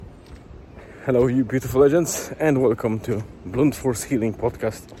Hello, you beautiful legends, and welcome to Blunt Force Healing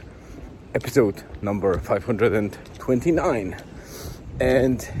Podcast, episode number 529.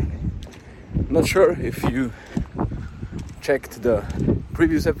 And not sure if you checked the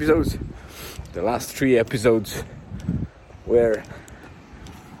previous episodes. The last 3 episodes were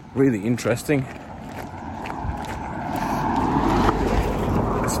really interesting,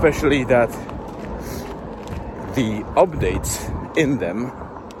 especially that the updates in them,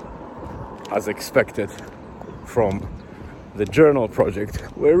 as expected from the journal project,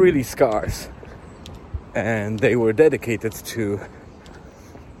 were really scarce, and they were dedicated to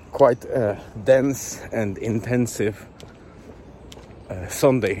quite a dense and intensive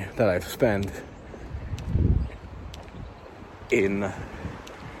Sunday that I've spent in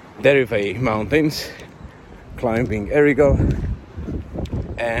Derivay Mountains, climbing Errigal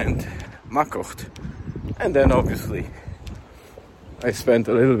and Macocht. And then obviously I spent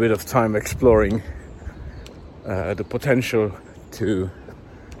a little bit of time exploring the potential to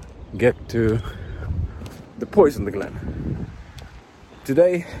get to the Poison Glen.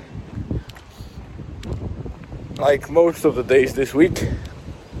 Today, like most of the days this week,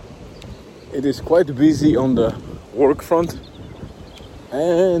 it is quite busy on the work front,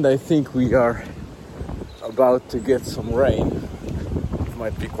 and I think we are about to get some rain. It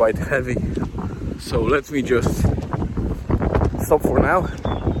might be quite heavy, so let me just stop for now,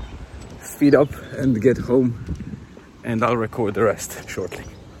 speed up and get home, and I'll record the rest shortly.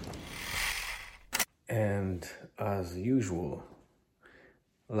 And as usual,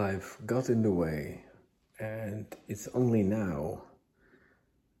 life got in the way, and it's only now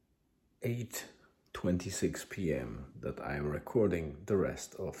 8:26 p.m. that I'm recording the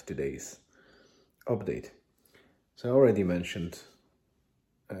rest of today's update. So I already mentioned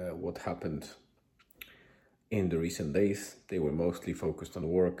what happened in the recent days. They were mostly focused on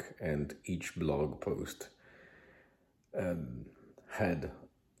work, and each blog post had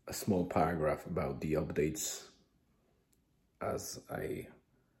a small paragraph about the updates, as I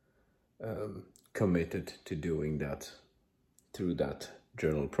committed to doing that through that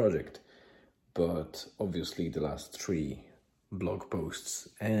journal project. But obviously the last 3 blog posts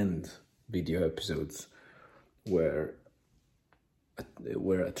and video episodes were a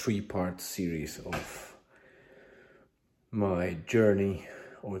 3-part series of my journey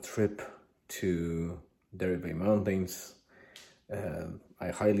or trip to Derivay Mountains. I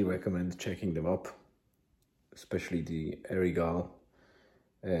highly recommend checking them up, especially the Errigal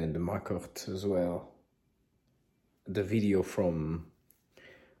and the Macocht as well. The video from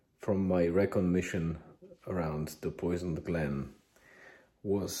my recon mission around the Poison Glen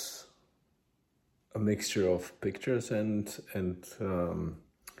was a mixture of pictures and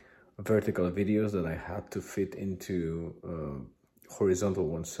vertical videos that I had to fit into horizontal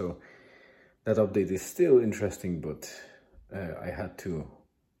ones. So that update is still interesting, but I had to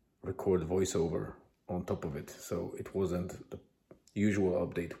record voiceover on top of it, so it wasn't the usual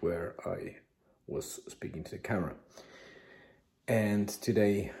update where I was speaking to the camera. And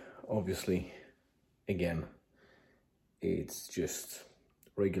today, obviously, again, it's just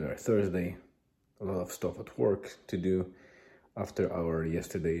regular Thursday, a lot of stuff at work to do after our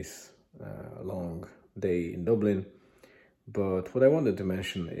yesterday's long day in Dublin. But what I wanted to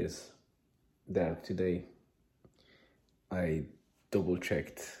mention is that today I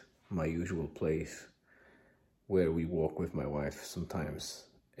double-checked my usual place where we walk with my wife sometimes,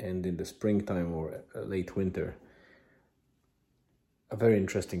 and in the springtime or late winter, a very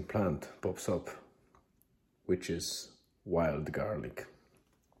interesting plant pops up, which is wild garlic.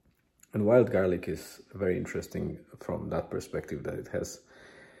 And wild garlic is very interesting from that perspective that it has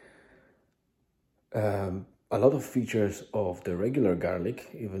a lot of features of the regular garlic,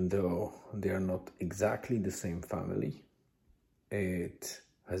 even though they are not exactly the same family. It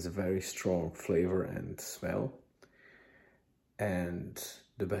has a very strong flavor and smell, and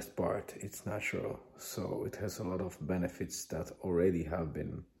the best part, it's natural, so it has a lot of benefits that already have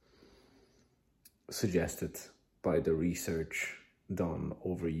been suggested by the research done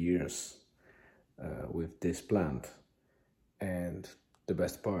over years with this plant. And the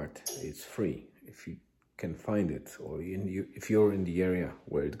best part, it's free if you can find it, or if you're in the area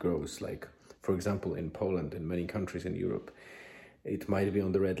where it grows. Like, for example, in Poland and many countries in Europe, it might be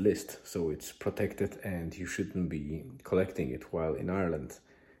on the red list, so it's protected and you shouldn't be collecting it, while in Ireland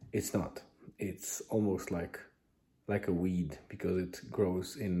it's not. It's almost like a weed, because it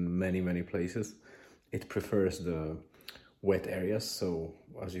grows in many places. It prefers the wet areas, so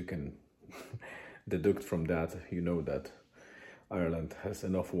as you can deduct from that, you know that Ireland has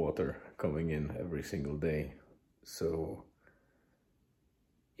enough water coming in every single day. So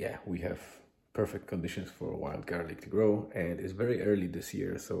yeah, we have perfect conditions for wild garlic to grow, and it's very early this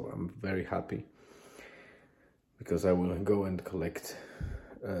year, so I'm very happy because I will go and collect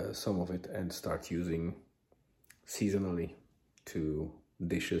some of it and start using seasonally to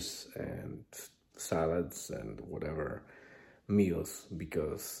dishes and salads and whatever meals,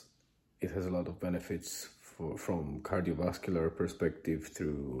 because it has a lot of benefits from cardiovascular perspective,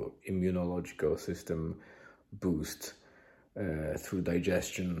 through immunological system boost, through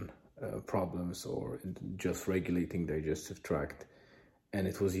digestion problems, or just regulating digestive tract. And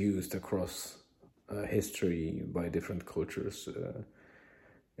it was used across history by different cultures.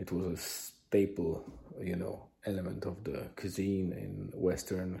 It was a staple, element of the cuisine in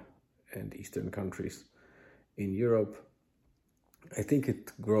Western and Eastern countries. In Europe, I think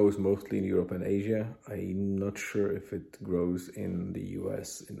it grows mostly in Europe and Asia. I'm not sure if it grows in the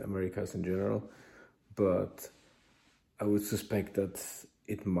US, in Americas in general, but I would suspect that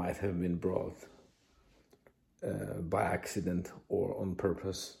it might have been brought by accident or on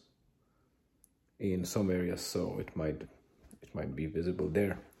purpose in some areas, so it might be visible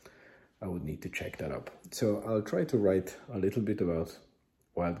there. I would need to check that up. So I'll try to write a little bit about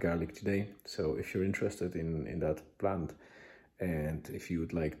wild garlic today. So if you're interested in that plant, and if you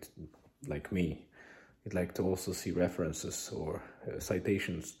would like me, you'd like to also see references or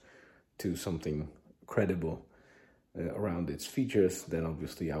citations to something credible around its features, then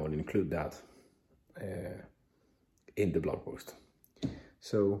obviously I will include that in the blog post.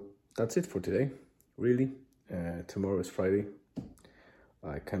 So that's it for today, really. Tomorrow is Friday.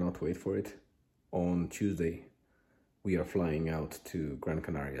 I cannot wait for it. On Tuesday, we are flying out to Gran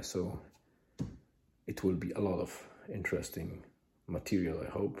Canaria, so it will be a lot of interesting material, I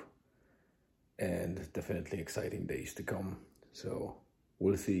hope, and definitely exciting days to come. So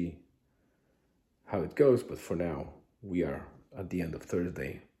we'll see how it goes, but for now, we are at the end of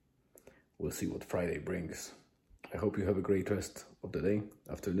Thursday. We'll see what Friday brings. I hope you have a great rest of the day,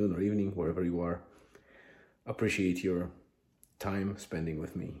 afternoon or evening, wherever you are. Appreciate your time spending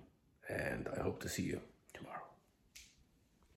with me, and I hope to see you